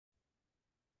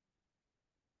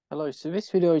Hello, so this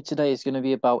video today is going to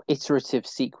be about iterative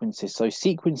sequences. So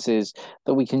sequences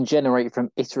that we can generate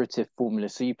from iterative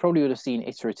formulas. So you probably would have seen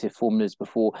iterative formulas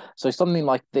before. So something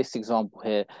like this example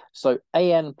here. So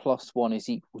an plus 1 is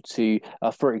equal to,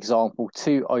 for example,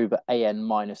 2 over an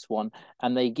minus 1.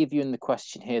 And they give you in the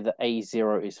question here that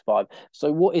a0 is 5.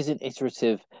 So what is an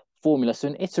iterative formula? So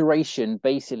an iteration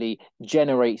basically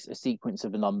generates a sequence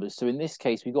of numbers. So in this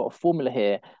case, we've got a formula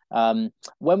here.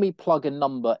 When we plug a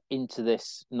number into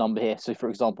this number here, so for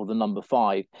example, the number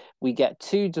 5, we get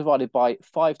 2 divided by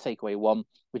 5 take away 1,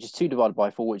 which is 2 divided by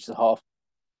 4, which is a half.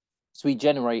 So we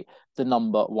generate the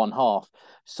number 1/2.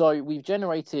 So we've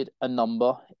generated a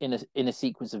number in a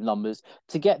sequence of numbers.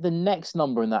 To get the next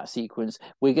number in that sequence,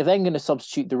 we're then going to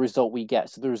substitute the result we get.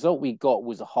 So the result we got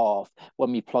was a half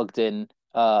when we plugged in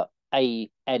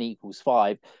n equals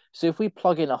 5. So if we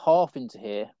plug in a half into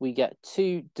here, we get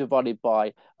 2 divided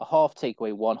by a half take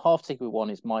away 1. Half take away 1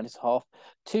 is minus half.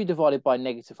 2 divided by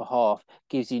negative a half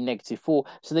gives you negative 4.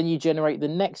 So then you generate the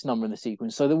next number in the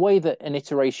sequence. So the way that an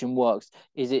iteration works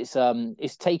is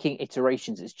it's taking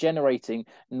iterations, it's generating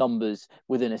numbers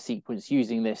within a sequence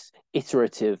using this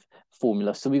iterative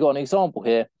formula. So we've got an example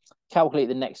here. Calculate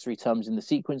the next 3 terms in the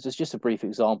sequence. It's just a brief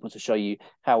example to show you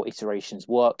how iterations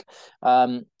work.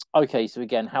 Okay, so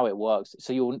again, how it works.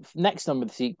 So your next number of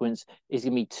the sequence is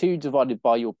going to be 2 divided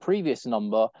by your previous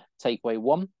number, take away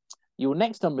 1. Your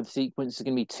next number of the sequence is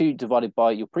going to be 2 divided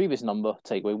by your previous number,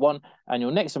 take away 1. And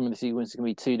your next number of the sequence is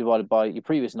going to be 2 divided by your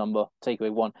previous number, take away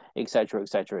 1, etc.,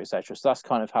 etc., etc. So that's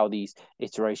kind of how these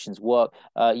iterations work.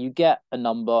 You get a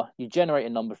number, you generate a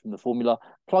number from the formula,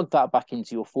 plug that back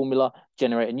into your formula,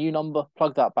 generate a new number,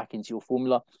 plug that back into your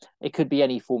formula. It could be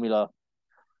any formula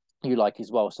you like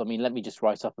as well. So, I mean, let me just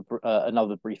write up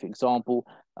another brief example.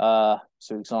 So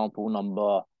example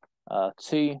number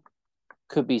 2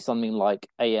 could be something like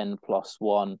an plus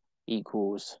 1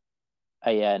 equals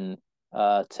an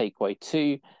take away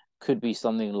 2. Could be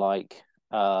something like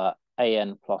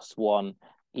an plus 1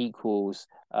 equals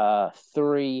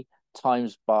 3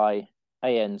 times by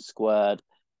an squared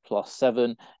plus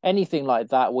 7. Anything like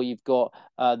that where you've got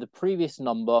the previous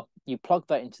number, you plug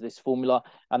that into this formula,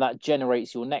 and that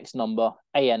generates your next number,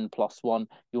 an plus 1,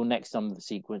 your next number of the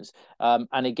sequence.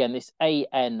 And again, this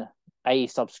a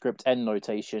subscript n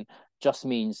notation just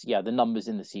means, yeah, the numbers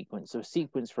in the sequence. So a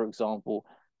sequence, for example,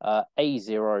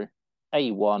 a0,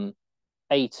 a1,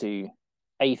 a2,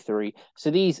 a3.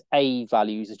 So these a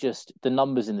values are just the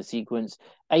numbers in the sequence.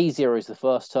 A0 is the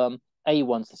first term,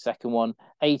 A1's the second one,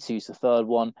 A2's the third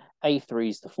one,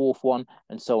 A3's the fourth one,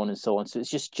 and so on and so on. So it's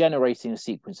just generating a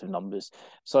sequence of numbers.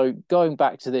 So going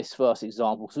back to this first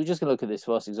example, so we're just going to look at this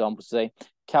first example today,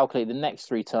 calculate the next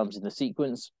 3 terms in the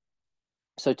sequence.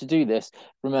 So to do this,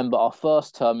 remember our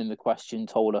first term in the question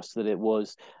told us that it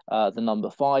was the number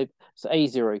 5. So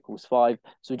a0 equals 5.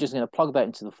 So we're just going to plug that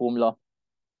into the formula.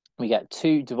 We get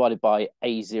 2 divided by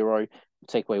a0,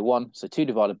 take away 1. So 2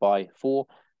 divided by 4,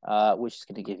 which is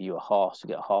going to give you a half. So we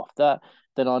get a half there.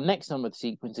 Then our next number of the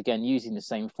sequence, again, using the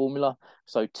same formula.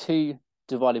 So 2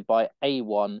 divided by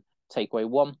a1, take away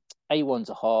 1. A1's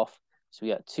a half. So we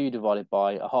get 2 divided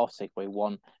by a half, take away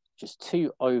 1, just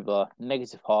 2 over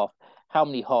negative half. How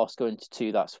many halves go into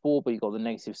 2? That's 4, but you've got the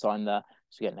negative sign there,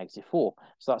 so we get negative 4.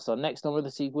 So that's our next number of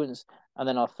the sequence. And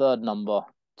then our third number,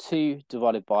 2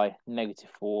 divided by negative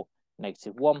 4,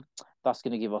 negative 1. That's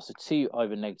going to give us a 2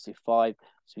 over negative 5.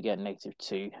 So we get negative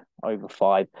 2 over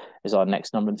 5 is our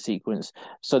next number in the sequence.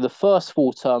 So the first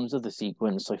 4 terms of the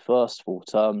sequence, so first 4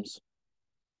 terms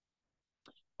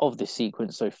of this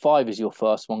sequence. So 5 is your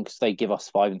first one because they give us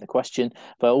 5 in the question,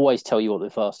 but I always tell you what the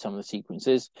first term of the sequence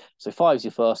is. So 5 is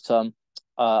your first term,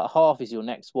 half is your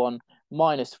next one,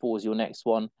 minus 4 is your next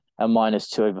one, and minus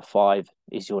 2 over 5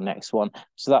 is your next one.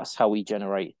 So that's how we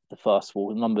generate the first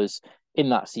 4 numbers in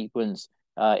that sequence,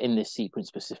 in this sequence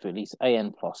specifically. So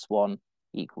an plus 1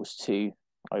 equals 2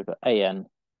 over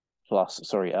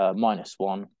minus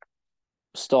 1,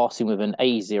 starting with an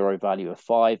a0 value of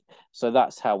 5. So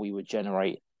that's how we would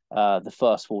generate the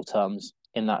first 4 terms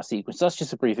in that sequence. That's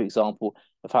just a brief example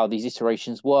of how these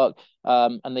iterations work,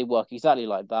 and they work exactly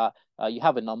like that. You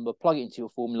have a number, plug it into your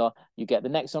formula, you get the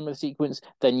next number of the sequence,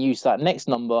 then use that next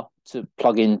number to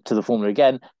plug into the formula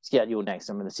again to get your next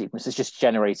number of the sequence. It's just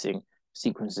generating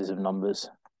sequences of numbers.